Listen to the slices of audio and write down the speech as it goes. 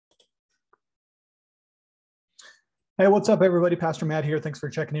Hey, what's up, everybody? Pastor Matt here. Thanks for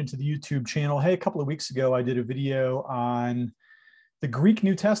checking into the YouTube channel. Hey, a couple of weeks ago, I did a video on the Greek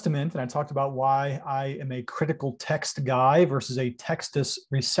New Testament, and I talked about why I am a critical text guy versus a textus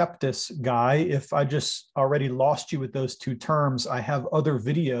receptus guy. If I just already lost you with those two terms, I have other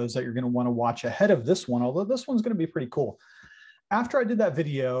videos that you're going to want to watch ahead of this one, although this one's going to be pretty cool. After I did that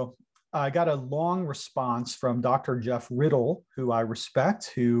video, I got a long response from Dr. Jeff Riddle, who I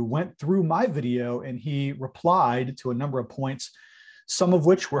respect, who went through my video and he replied to a number of points, some of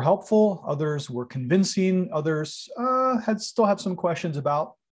which were helpful, others were convincing, others still have some questions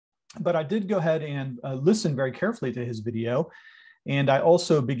about. But I did go ahead and listen very carefully to his video. And I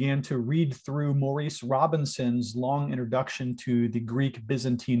also began to read through Maurice Robinson's long introduction to the Greek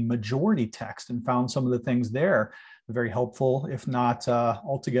Byzantine majority text and found some of the things there very helpful, if not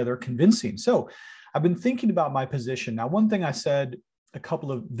altogether convincing. So I've been thinking about my position. Now, one thing I said a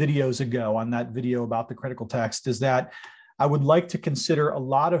couple of videos ago on that video about the critical text is that I would like to consider a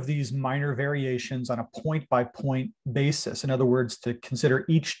lot of these minor variations on a point-by-point basis. In other words, to consider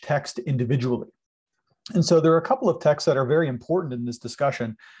each text individually. And so there are a couple of texts that are very important in this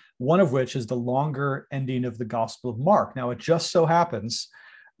discussion, one of which is the longer ending of the Gospel of Mark. Now, it just so happens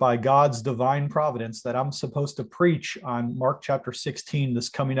by God's divine providence that I'm supposed to preach on Mark chapter 16 this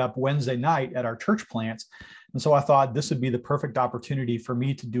coming up Wednesday night at our church plant. And so I thought this would be the perfect opportunity for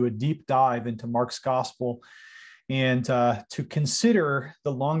me to do a deep dive into Mark's gospel and to consider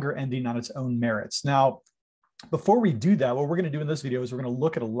the longer ending on its own merits. Now, before we do that, what we're going to do in this video is we're going to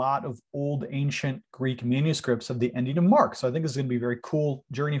look at a lot of old ancient Greek manuscripts of the ending of Mark. So I think this is going to be a very cool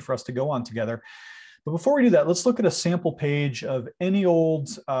journey for us to go on together. But before we do that, let's look at a sample page of any old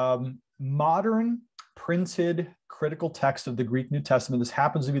modern printed critical text of the Greek New Testament. This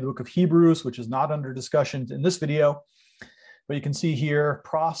happens to be the book of Hebrews, which is not under discussion in this video. But you can see here,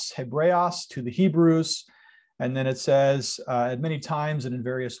 pros Hebreos to the Hebrews. And then it says, at many times and in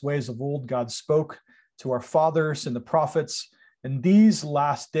various ways of old, God spoke to our fathers and the prophets. In these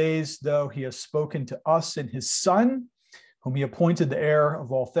last days, though, he has spoken to us in his Son, whom he appointed the heir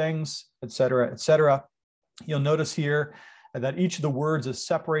of all things, etc., etc. You'll notice here that each of the words is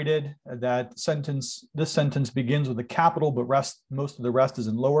separated. This sentence begins with a capital, but most of the rest is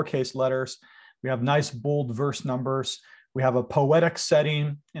in lowercase letters. We have nice bold verse numbers. We have a poetic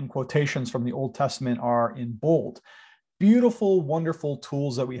setting, and quotations from the Old Testament are in bold. Beautiful, wonderful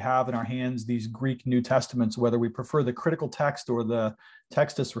tools that we have in our hands, these Greek New Testaments, whether we prefer the critical text or the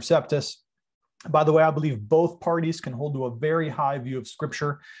textus receptus. By the way, I believe both parties can hold to a very high view of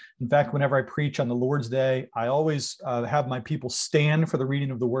Scripture. In fact, whenever I preach on the Lord's Day, I always have my people stand for the reading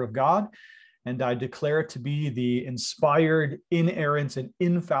of the Word of God, and I declare it to be the inspired, inerrant, and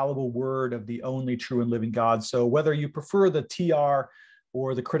infallible Word of the only true and living God. So whether you prefer the TR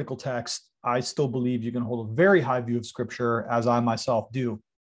or the critical text, I still believe you can hold a very high view of Scripture, as I myself do.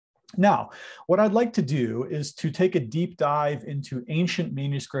 Now, what I'd like to do is to take a deep dive into ancient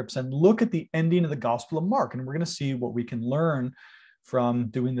manuscripts and look at the ending of the Gospel of Mark. And we're going to see what we can learn from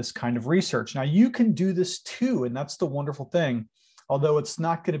doing this kind of research. Now, you can do this too, and that's the wonderful thing, although it's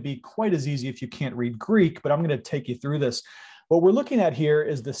not going to be quite as easy if you can't read Greek, but I'm going to take you through this. What we're looking at here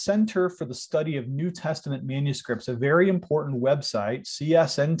is the Center for the Study of New Testament Manuscripts, a very important website,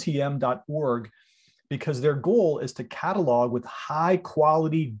 csntm.org, because their goal is to catalog with high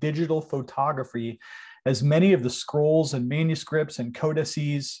quality digital photography as many of the scrolls and manuscripts and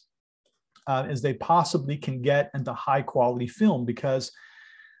codices as they possibly can get into high quality film, because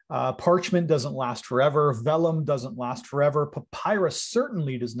parchment doesn't last forever, vellum doesn't last forever, papyrus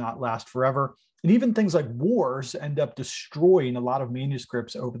certainly does not last forever, and even things like wars end up destroying a lot of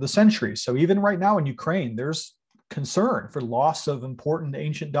manuscripts over the centuries. So even right now in Ukraine, there's concern for loss of important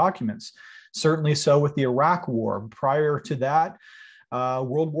ancient documents. Certainly so with the Iraq War. Prior to that,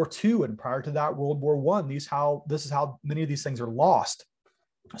 World War II, and prior to that, World War I. This is how many of these things are lost.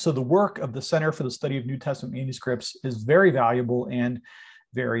 So the work of the Center for the Study of New Testament Manuscripts is very valuable and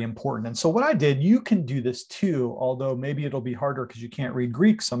very important. And so what I did, you can do this too, although maybe it'll be harder because you can't read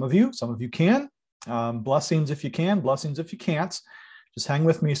Greek. Some of you can. Blessings if you can, blessings if you can't. Just hang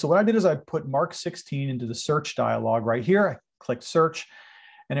with me. So what I did is I put Mark 16 into the search dialog right here. I clicked search,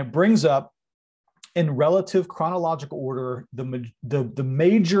 and it brings up in relative chronological order the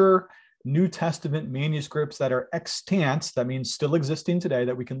major New Testament manuscripts that are extant, that means still existing today,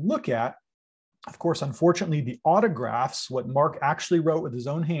 that we can look at. Of course, unfortunately, the autographs, what Mark actually wrote with his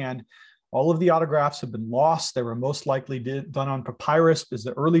own hand, all of the autographs have been lost. They were most likely done on papyrus, because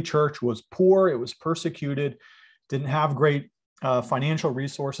the early church was poor, it was persecuted, didn't have great financial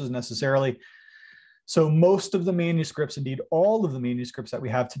resources necessarily. So most of the manuscripts, indeed all of the manuscripts that we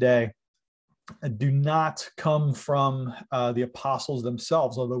have today, do not come from the apostles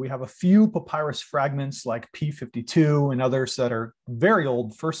themselves, although we have a few papyrus fragments like P52 and others that are very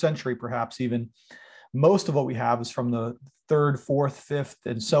old, first century perhaps even. Most of what we have is from the 3rd, 4th, 5th,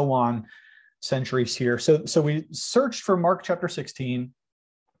 and so on centuries here. So we searched for Mark chapter 16,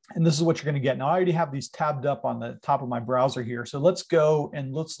 and this is what you're going to get. Now, I already have these tabbed up on the top of my browser here. So let's go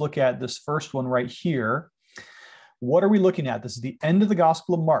and let's look at this first one right here. What are we looking at? This is the end of the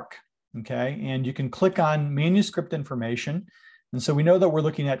Gospel of Mark, okay? And you can click on manuscript information. And so we know that we're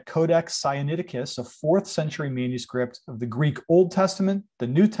looking at Codex Sinaiticus, a 4th century manuscript of the Greek Old Testament, the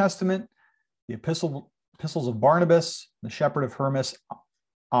New Testament, the epistles of Barnabas, the Shepherd of Hermas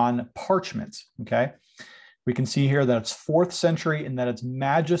on parchment, okay? We can see here that it's 4th century and that it's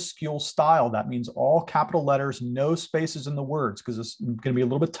majuscule style. That means all capital letters, no spaces in the words, because it's going to be a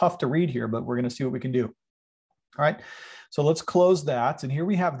little bit tough to read here, but we're going to see what we can do. All right, so let's close that. And here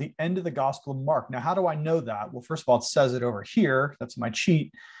we have the end of the Gospel of Mark. Now, how do I know that? Well, first of all, it says it over here. That's my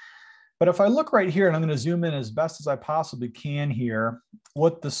cheat. But if I look right here, and I'm going to zoom in as best as I possibly can here,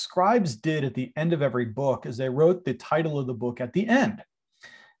 what the scribes did at the end of every book is they wrote the title of the book at the end.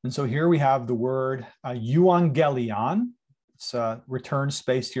 And so here we have the word euangelion. It's return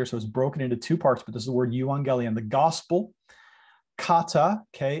spaced here, so it's broken into 2 parts, but this is the word euangelion, the gospel, kata,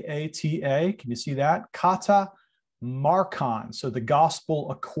 K-A-T-A. Can you see that? Kata Markon, so the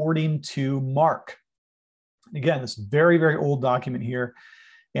gospel according to Mark. Again, this very, very old document here.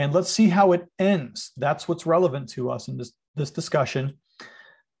 And let's see how it ends. That's what's relevant to us in this discussion.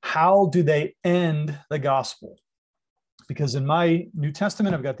 How do they end the gospel? Because in my New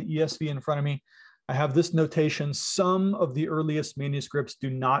Testament, I've got the ESV in front of me. I have this notation. Some of the earliest manuscripts do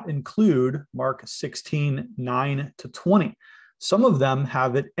not include Mark 16, 9 to 20. Some of them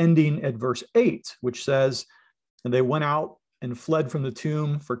have it ending at verse 8, which says, and they went out and fled from the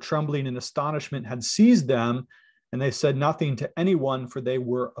tomb, for trembling and astonishment had seized them, and they said nothing to anyone, for they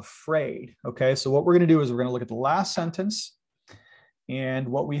were afraid. Okay, so what we're going to do is we're going to look at the last sentence. And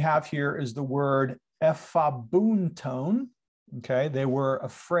what we have here is the word ephebunton. Okay, they were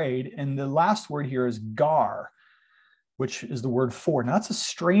afraid. And the last word here is gar, which is the word for. Now, that's a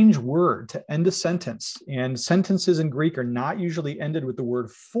strange word to end a sentence. And sentences in Greek are not usually ended with the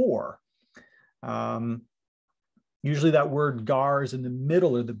word for. Usually that word gar is in the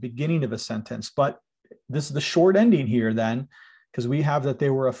middle or the beginning of a sentence. But this is the short ending here then, because we have that they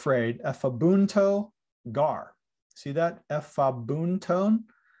were afraid. Ephebunto gar. See that? Ephebunton,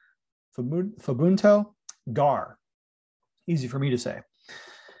 Fabunto gar. Easy for me to say.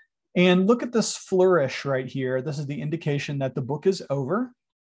 And look at this flourish right here. This is the indication that the book is over.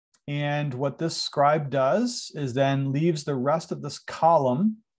 And what this scribe does is then leaves the rest of this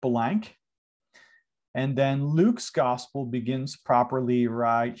column blank. And then Luke's gospel begins properly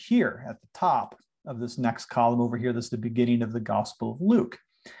right here at the top of this next column over here. This is the beginning of the Gospel of Luke.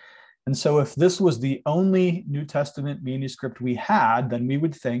 And so if this was the only New Testament manuscript we had, then we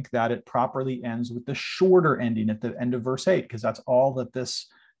would think that it properly ends with the shorter ending at the end of verse 8, because that's all that this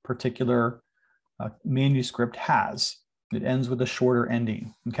particular manuscript has. It ends with a shorter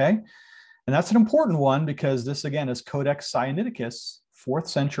ending, okay? And that's an important one because this, again, is Codex Sinaiticus, 4th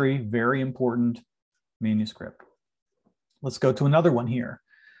century, very important manuscript. Let's go to another one here.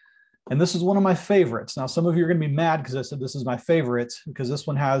 And this is one of my favorites. Now, some of you are going to be mad because I said this is my favorite, because this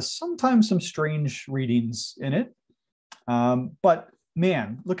one has sometimes some strange readings in it. But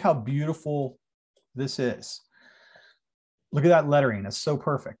man, look how beautiful this is. Look at that lettering. It's so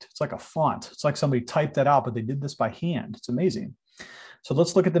perfect. It's like a font. It's like somebody typed that out, but they did this by hand. It's amazing. So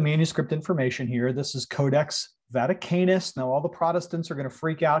let's look at the manuscript information here. This is Codex Vaticanus. Now, all the Protestants are going to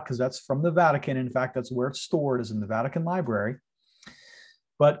freak out because that's from the Vatican. In fact, that's where it's stored, is in the Vatican Library.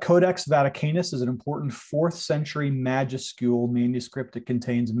 But Codex Vaticanus is an important 4th century majuscule manuscript. It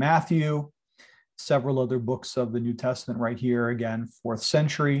contains Matthew, several other books of the New Testament right here, again, 4th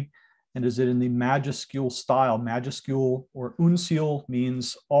century. And is it in the majuscule style? Majuscule or uncial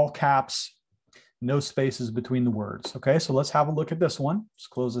means all caps, no spaces between the words. Okay, so let's have a look at this one. Let's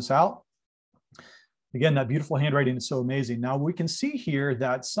close this out. Again, that beautiful handwriting is so amazing. Now we can see here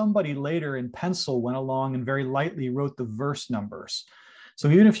that somebody later in pencil went along and very lightly wrote the verse numbers. So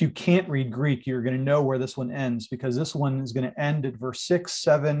even if you can't read Greek, you're going to know where this one ends, because this one is going to end at verse 6,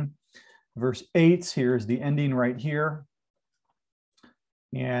 7, verse 8. Here's the ending right here.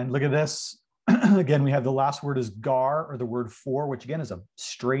 And look at this. Again, we have the last word is gar, or the word for, which again is a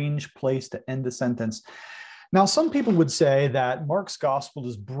strange place to end a sentence. Now, some people would say that Mark's gospel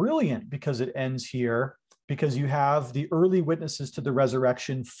is brilliant because it ends here, because you have the early witnesses to the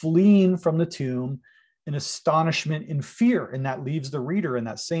resurrection fleeing from the tomb, in astonishment, in fear, and that leaves the reader in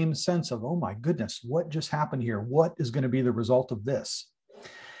that same sense of, oh my goodness, what just happened here? What is going to be the result of this?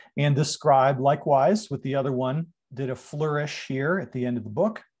 And the scribe, likewise, with the other one, did a flourish here at the end of the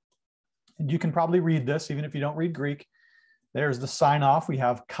book. And you can probably read this, even if you don't read Greek. There's the sign off. We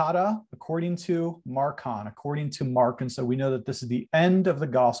have kata, according to Markon, according to Mark. And so we know that this is the end of the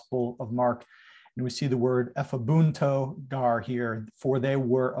Gospel of Mark. And we see the word ephebunto gar here, for they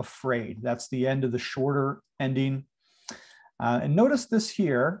were afraid. That's the end of the shorter ending. And notice this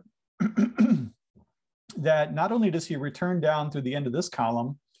here, that not only does he return down through the end of this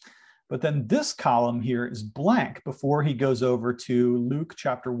column, but then this column here is blank before he goes over to Luke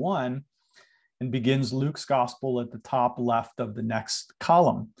chapter 1 and begins Luke's gospel at the top left of the next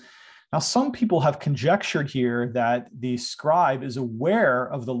column. Now, some people have conjectured here that the scribe is aware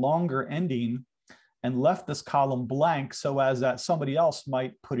of the longer ending and left this column blank so as that somebody else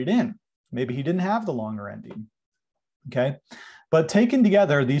might put it in. Maybe he didn't have the longer ending, okay? But taken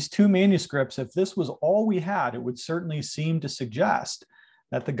together, these two manuscripts, if this was all we had, it would certainly seem to suggest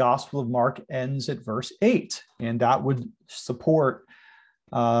that the Gospel of Mark ends at verse 8, and that would support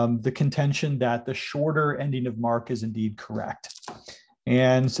the contention that the shorter ending of Mark is indeed correct.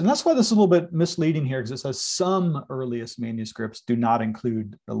 And that's why this is a little bit misleading here, because it says some earliest manuscripts do not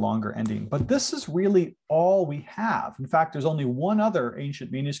include the longer ending. But this is really all we have. In fact, there's only one other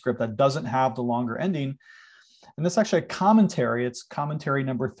ancient manuscript that doesn't have the longer ending. And that's actually a commentary. It's commentary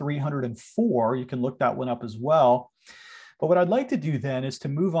number 304. You can look that one up as well. But what I'd like to do then is to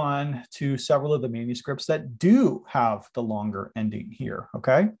move on to several of the manuscripts that do have the longer ending here,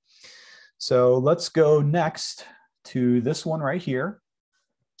 okay? So let's go next to this one right here.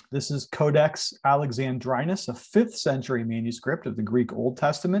 This is Codex Alexandrinus, a 5th century manuscript of the Greek Old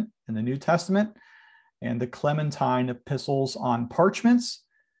Testament and the New Testament, and the Clementine epistles on parchments,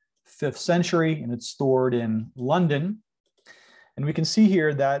 5th century, and it's stored in London. And we can see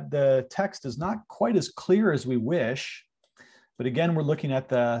here that the text is not quite as clear as we wish. But again, we're looking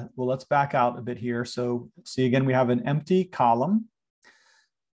at well, let's back out a bit here. So see, again, we have an empty column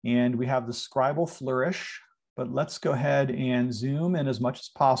and we have the scribal flourish, but let's go ahead and zoom in as much as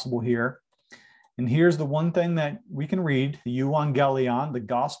possible here. And here's the one thing that we can read, the Evangelion, the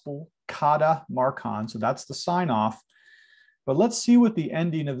gospel kata Markon. So that's the sign off. But let's see what the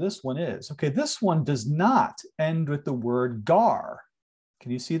ending of this one is. Okay, this one does not end with the word gar.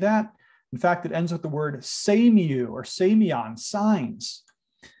 Can you see that? In fact, it ends with the word semiu or semion, signs.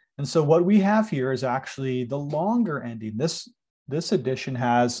 And so what we have here is actually the longer ending. This edition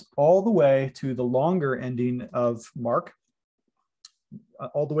has all the way to the longer ending of Mark,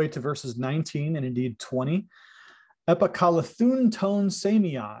 all the way to verses 19 and indeed 20. Epikalathun ton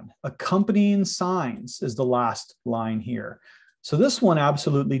semion, accompanying signs, is the last line here. So this one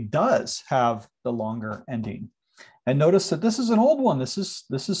absolutely does have the longer ending. And notice that this is an old one. This is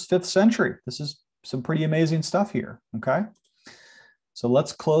 5th century. This is some pretty amazing stuff here, okay? So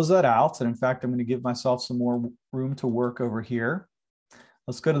let's close that out. And in fact, I'm going to give myself some more room to work over here.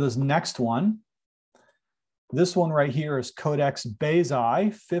 Let's go to this next one. This one right here is Codex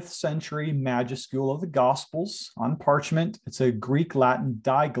Bezae, 5th century majuscule of the Gospels on parchment. It's a Greek-Latin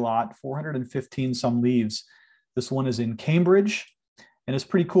diglot, 415 some leaves. This one is in Cambridge. And it's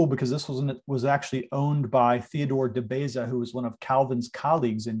pretty cool because this was actually owned by Theodore de Beza, who was one of Calvin's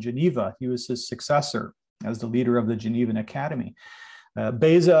colleagues in Geneva. He was his successor as the leader of the Genevan Academy.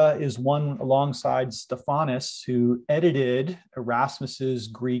 Beza is one alongside Stephanus, who edited Erasmus's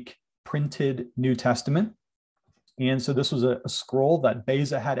Greek printed New Testament. And so this was a scroll that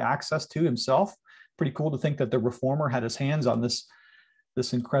Beza had access to himself. Pretty cool to think that the reformer had his hands on this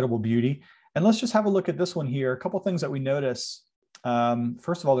incredible beauty. And let's just have a look at this one here. A couple things that we notice.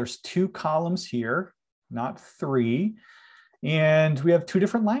 First of all, there's 2 columns here, not 3. And we have 2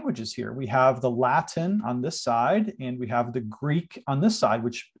 different languages here. We have the Latin on this side, and we have the Greek on this side,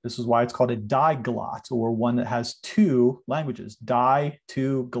 which this is why it's called a diglot, or one that has 2 languages. Di,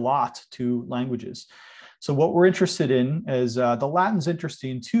 2, glot, 2 languages. So what we're interested in is the Latin's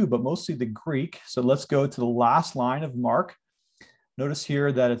interesting too, but mostly the Greek. So let's go to the last line of Mark. Notice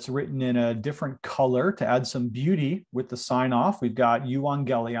here that it's written in a different color to add some beauty with the sign off. We've got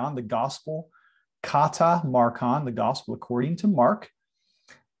Evangelion, the gospel, kata Markon, the gospel according to Mark.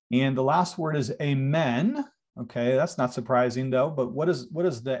 And the last word is amen. Okay, that's not surprising though, but what is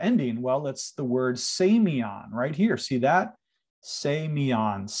the ending? Well, it's the word semion right here. See that?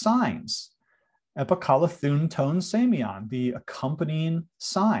 Semion, signs. Epikalathun ton semion, the accompanying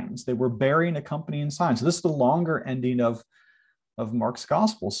signs. They were bearing accompanying signs. So this is the longer ending of Mark's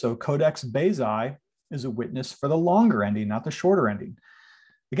gospel. So Codex Bezae is a witness for the longer ending, not the shorter ending.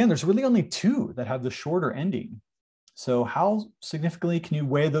 Again, there's really only two that have the shorter ending. So how significantly can you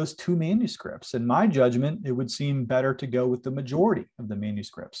weigh those two manuscripts? In my judgment, it would seem better to go with the majority of the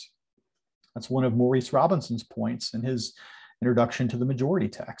manuscripts. That's one of Maurice Robinson's points in his introduction to the majority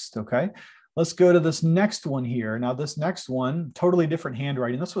text, okay? Let's go to this next one here. Now, this next one, totally different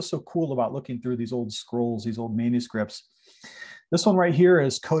handwriting. That's what's so cool about looking through these old scrolls, these old manuscripts. This one right here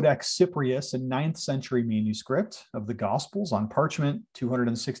is Codex Cyprius, a 9th century manuscript of the Gospels on parchment,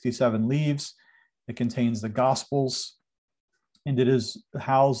 267 leaves. It contains the Gospels, and it is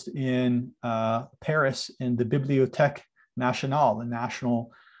housed in Paris in the Bibliothèque Nationale, the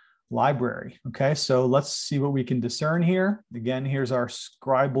National Library. Okay, so let's see what we can discern here. Again, here's our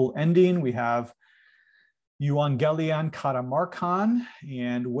scribal ending. We have Euangelion Katamarkan,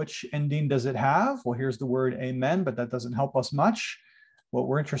 and which ending does it have? Well, here's the word amen, but that doesn't help us much. What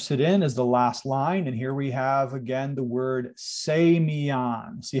we're interested in is the last line, and here we have, again, the word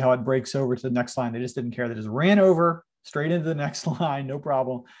Semion. See how it breaks over to the next line? They just didn't care. They just ran over straight into the next line. No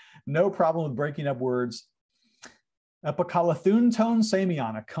problem. No problem with breaking up words. Epikalathun tone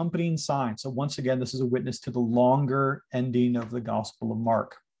Semion, accompanying sign. So once again, this is a witness to the longer ending of the Gospel of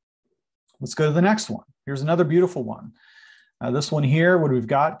Mark. Let's go to the next one. Here's another beautiful one. This one here, what we've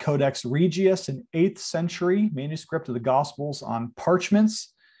got, Codex Regius, an 8th century manuscript of the Gospels on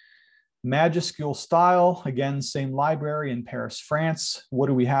parchments, majuscule style. Again, same library in Paris, France. What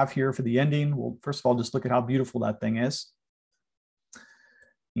do we have here for the ending? Well, first of all, just look at how beautiful that thing is.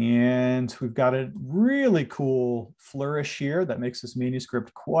 And we've got a really cool flourish here that makes this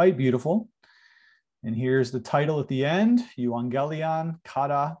manuscript quite beautiful. And here's the title at the end, Euangelion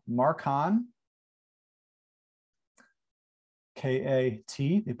Katamarkan,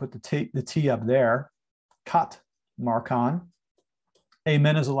 K-A-T. They put the T up there, Kat Markan.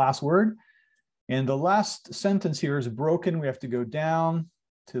 Amen is the last word. And the last sentence here is broken. We have to go down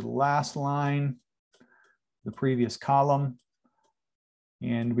to the last line, the previous column.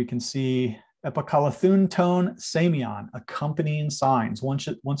 And we can see Epikalathun tone Semion, accompanying signs.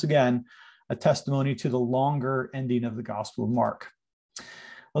 Once again, a testimony to the longer ending of the Gospel of Mark.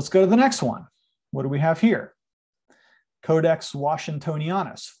 Let's go to the next one. What do we have here? Codex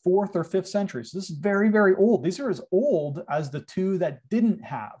Washingtonianus, 4th or 5th century. So this is very, very old. These are as old as the two that didn't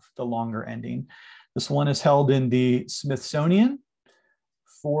have the longer ending. This one is held in the Smithsonian,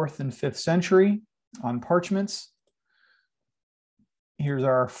 4th and 5th century on parchments. Here's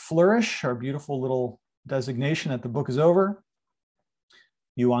our flourish, our beautiful little designation that the book is over.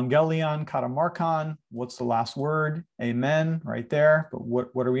 Euangelion Katamarkan, what's the last word? Amen, right there. But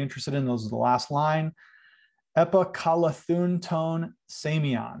what are we interested in? Those are the last line. Epikalathun tone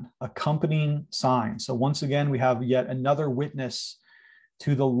Semion, accompanying sign. So once again, we have yet another witness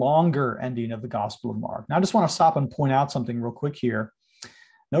to the longer ending of the Gospel of Mark. Now, I just want to stop and point out something real quick here.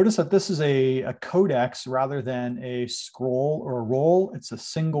 Notice that this is a codex rather than a scroll or a roll. It's a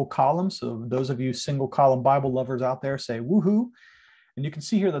single column. So those of you single column Bible lovers out there say woohoo. And you can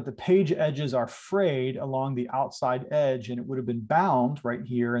see here that the page edges are frayed along the outside edge, and it would have been bound right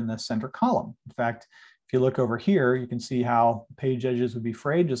here in the center column. In fact, if you look over here, you can see how page edges would be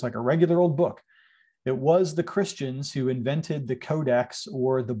frayed, just like a regular old book. It was the Christians who invented the codex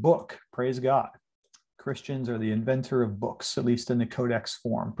or the book. Praise God. Christians are the inventor of books, at least in the codex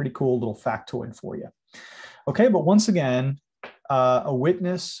form. Pretty cool little factoid for you. Okay, but once again, a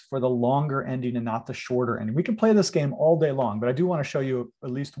witness for the longer ending and not the shorter ending. We can play this game all day long, but I do want to show you at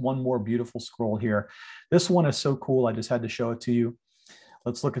least one more beautiful scroll here. This one is so cool, I just had to show it to you.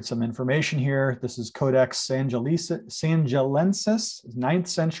 Let's look at some information here. This is Codex Sangellensis, 9th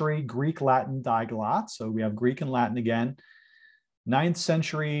century Greek-Latin diglot. So we have Greek and Latin again. 9th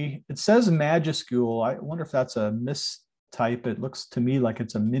century, it says majuscule. I wonder if that's a mistype. It looks to me like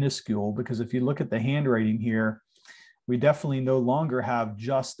it's a minuscule, because if you look at the handwriting here, we definitely no longer have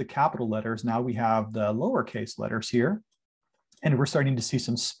just the capital letters. Now we have the lowercase letters here. And we're starting to see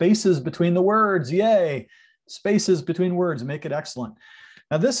some spaces between the words. Yay! Spaces between words, make it excellent.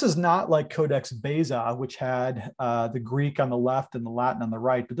 Now, this is not like Codex Beza, which had the Greek on the left and the Latin on the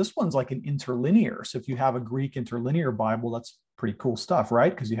right, but this one's like an interlinear. So if you have a Greek interlinear Bible, that's pretty cool stuff,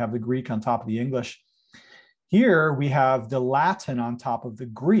 right? Because you have the Greek on top of the English. Here we have the Latin on top of the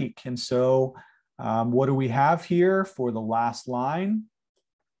Greek. And so what do we have here for the last line?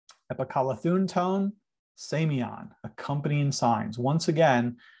 Epikalathun tone, Semion, accompanying signs. Once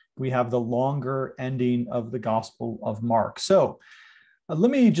again, we have the longer ending of the Gospel of Mark. So let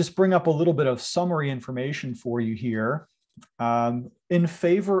me just bring up a little bit of summary information for you here. In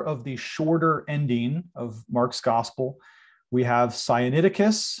favor of the shorter ending of Mark's Gospel, we have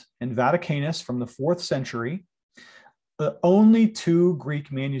Sinaiticus and Vaticanus from the 4th century. only two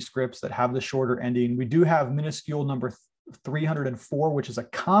Greek manuscripts that have the shorter ending. We do have minuscule number 304, which is a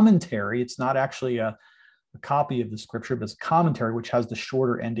commentary. It's not actually a copy of the scripture, but it's a commentary which has the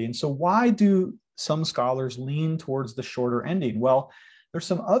shorter ending. So why do some scholars lean towards the shorter ending? Well, there's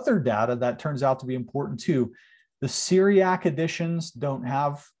some other data that turns out to be important too. The Syriac editions don't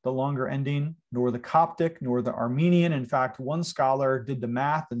have the longer ending, nor the Coptic, nor the Armenian. In fact, one scholar did the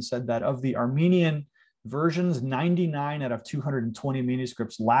math and said that of the Armenian versions, 99 out of 220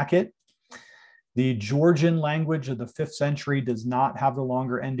 manuscripts lack it. The Georgian language of the 5th century does not have the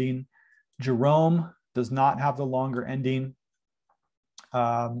longer ending. Jerome does not have the longer ending.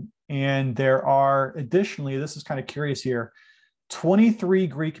 And there are additionally, this is kind of curious here, 23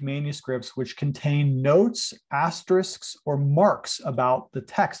 Greek manuscripts which contain notes, asterisks, or marks about the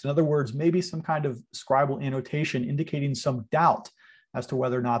text. In other words, maybe some kind of scribal annotation indicating some doubt as to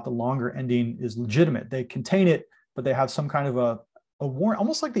whether or not the longer ending is legitimate. They contain it, but they have some kind of a warrant,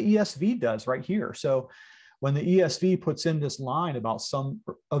 almost like the ESV does right here. So when the ESV puts in this line about some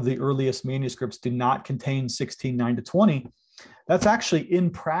of the earliest manuscripts do not contain 16:9-20, that's actually in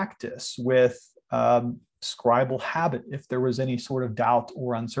practice with scribal habit if there was any sort of doubt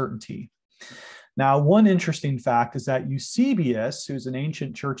or uncertainty. Now, one interesting fact is that Eusebius, who's an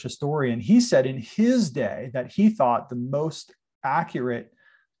ancient church historian, he said in his day that he thought the most accurate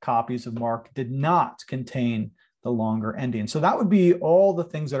copies of Mark did not contain the longer ending. So that would be all the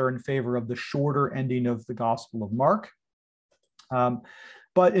things that are in favor of the shorter ending of the Gospel of Mark.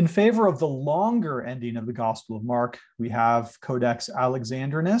 But in favor of the longer ending of the Gospel of Mark, we have Codex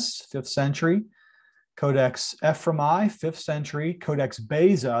Alexandrinus, 5th century, Codex Ephraemi, 5th century, Codex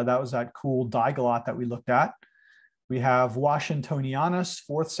Beza, that was that cool diglot that we looked at. We have Washingtonianus,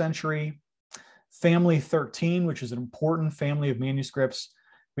 4th century, Family 13, which is an important family of manuscripts.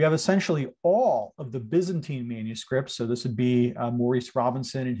 We have essentially all of the Byzantine manuscripts. So this would be Maurice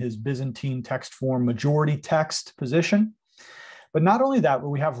Robinson in his Byzantine text form majority text position. But not only that, but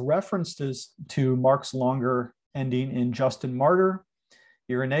we have references to Mark's longer ending in Justin Martyr,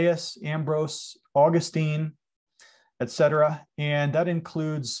 Irenaeus, Ambrose, Augustine, etc. And that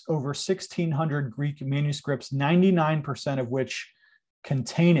includes over 1,600 Greek manuscripts, 99% of which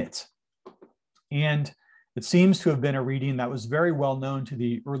contain it. And it seems to have been a reading that was very well known to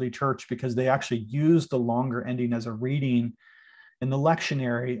the early church because they actually used the longer ending as a reading in the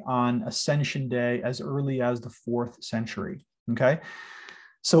lectionary on Ascension Day as early as the 4th century. Okay.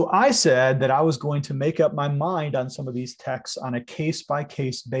 So I said that I was going to make up my mind on some of these texts on a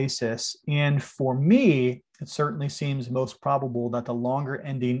case-by-case basis. And for me, it certainly seems most probable that the longer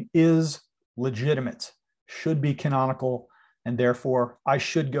ending is legitimate, should be canonical, and therefore I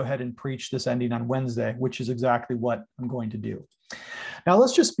should go ahead and preach this ending on Wednesday, which is exactly what I'm going to do. Now,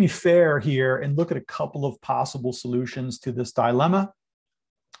 let's just be fair here and look at a couple of possible solutions to this dilemma.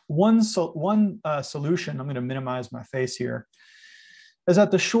 One solution, I'm going to minimize my face here, is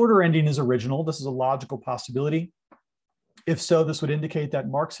that the shorter ending is original. This is a logical possibility. If so, this would indicate that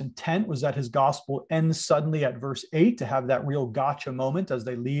Mark's intent was that his gospel ends suddenly at verse 8 to have that real gotcha moment as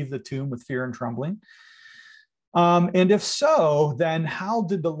they leave the tomb with fear and trembling. And if so, then how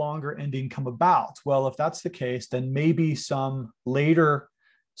did the longer ending come about? Well, if that's the case, then maybe some later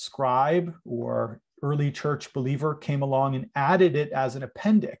scribe or early church believer came along and added it as an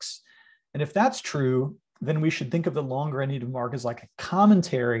appendix. And if that's true, then we should think of the longer ending of Mark as like a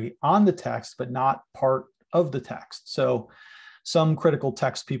commentary on the text, but not part of the text. So some critical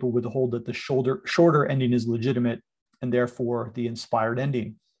text people would hold that the shorter ending is legitimate and therefore the inspired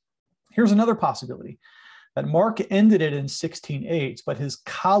ending. Here's another possibility, that Mark ended it in 16:8, but his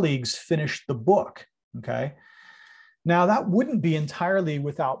colleagues finished the book, okay? Now, that wouldn't be entirely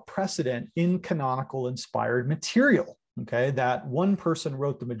without precedent in canonical inspired material, okay? That one person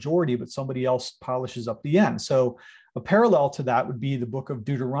wrote the majority, but somebody else polishes up the end. So a parallel to that would be the book of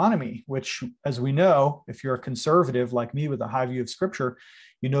Deuteronomy, which, as we know, if you're a conservative like me with a high view of scripture,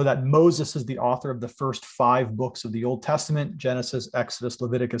 you know that Moses is the author of the first 5 books of the Old Testament: Genesis, Exodus,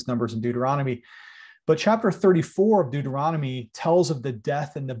 Leviticus, Numbers, and Deuteronomy. But chapter 34 of Deuteronomy tells of the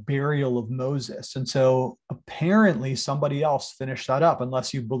death and the burial of Moses. And so apparently somebody else finished that up,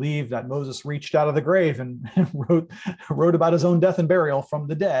 unless you believe that Moses reached out of the grave and wrote about his own death and burial from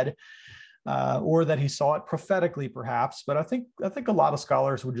the dead, or that he saw it prophetically, perhaps. But I think a lot of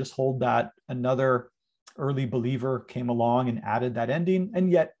scholars would just hold that another early believer came along and added that ending,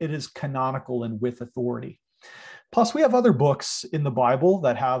 and yet it is canonical and with authority. Plus, we have other books in the Bible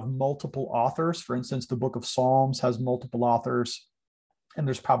that have multiple authors. For instance, the book of Psalms has multiple authors, and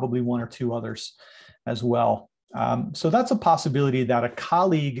there's probably 1 or 2 others as well. So that's a possibility that a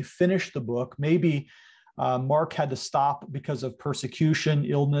colleague finished the book, maybe Mark had to stop because of persecution,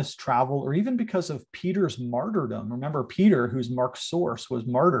 illness, travel, or even because of Peter's martyrdom. Remember, Peter, who's Mark's source, was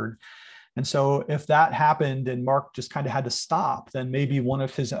martyred. And so if that happened and Mark just kind of had to stop, then maybe one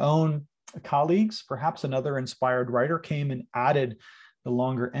of his own colleagues, perhaps another inspired writer, came and added the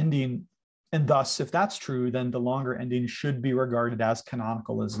longer ending. And thus, if that's true, then the longer ending should be regarded as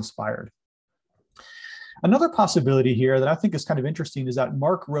canonical, as inspired. Another possibility here that I think is kind of interesting is that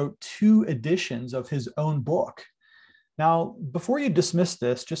Mark wrote 2 editions of his own book. Now, before you dismiss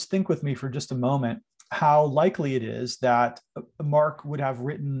this, just think with me for just a moment how likely it is that Mark would have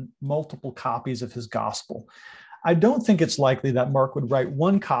written multiple copies of his gospel. I don't think it's likely that Mark would write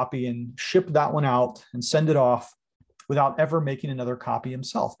one copy and ship that one out and send it off without ever making another copy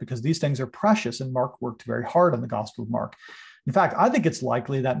himself, because these things are precious and Mark worked very hard on the Gospel of Mark. In fact, I think it's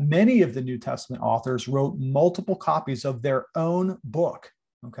likely that many of the New Testament authors wrote multiple copies of their own book,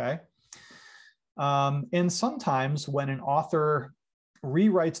 okay? And sometimes when an author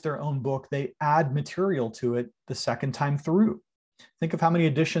rewrites their own book, they add material to it the second time through. Think of how many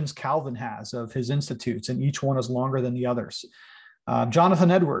editions Calvin has of his Institutes, and each one is longer than the others.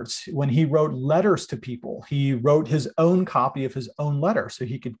 Jonathan Edwards, when he wrote letters to people, he wrote his own copy of his own letter so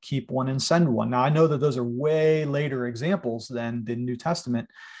he could keep one and send one. Now, I know that those are way later examples than the New Testament,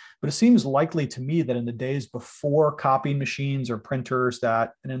 but it seems likely to me that in the days before copying machines or printers,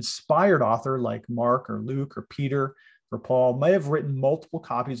 that an inspired author like Mark or Luke or Peter or Paul may have written multiple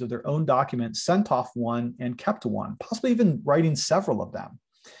copies of their own documents, sent off one, and kept one, possibly even writing several of them.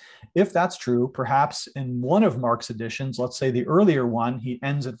 If that's true, perhaps in one of Mark's editions, let's say the earlier one, he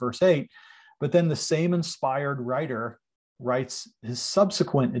ends at verse 8, but then the same inspired writer writes his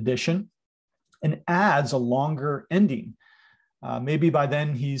subsequent edition and adds a longer ending. Maybe by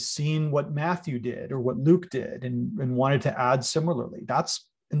then he's seen what Matthew did or what Luke did and wanted to add similarly. That's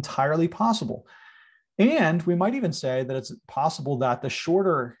entirely possible. And we might even say that it's possible that the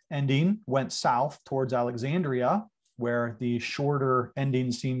shorter ending went south towards Alexandria, where the shorter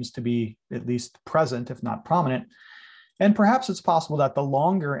ending seems to be at least present, if not prominent. And perhaps it's possible that the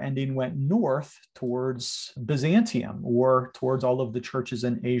longer ending went north towards Byzantium or towards all of the churches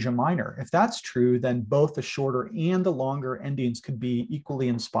in Asia Minor. If that's true, then both the shorter and the longer endings could be equally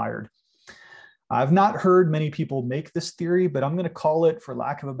inspired. I've not heard many people make this theory, but I'm going to call it, for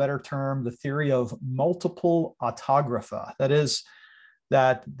lack of a better term, the theory of multiple autographa. That is,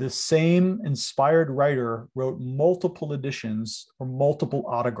 that the same inspired writer wrote multiple editions or multiple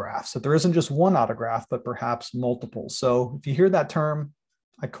autographs, that there isn't just one autograph, but perhaps multiple. So if you hear that term,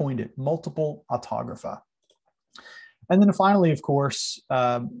 I coined it, multiple autographa. And then finally, of course,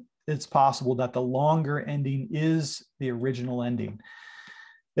 it's possible that the longer ending is the original ending.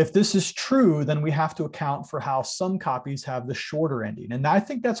 If this is true, then we have to account for how some copies have the shorter ending. And I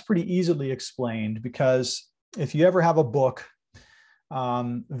think that's pretty easily explained, because if you ever have a book,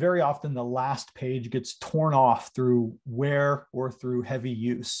 very often the last page gets torn off through wear or through heavy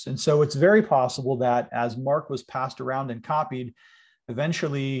use. And so it's very possible that as Mark was passed around and copied,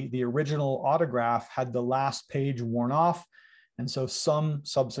 eventually the original autograph had the last page worn off. And so some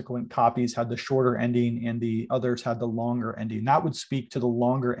subsequent copies had the shorter ending and the others had the longer ending. That would speak to the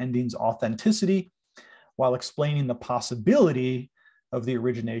longer ending's authenticity, while explaining the possibility of the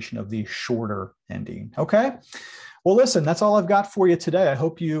origination of the shorter ending. Okay. Well, listen, that's all I've got for you today. I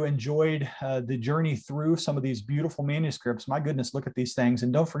hope you enjoyed the journey through some of these beautiful manuscripts. My goodness, look at these things.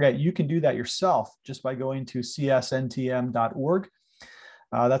 And don't forget, you can do that yourself just by going to csntm.org.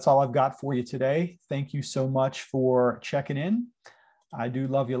 That's all I've got for you today. Thank you so much for checking in. I do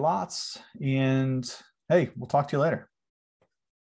love you lots. And hey, we'll talk to you later.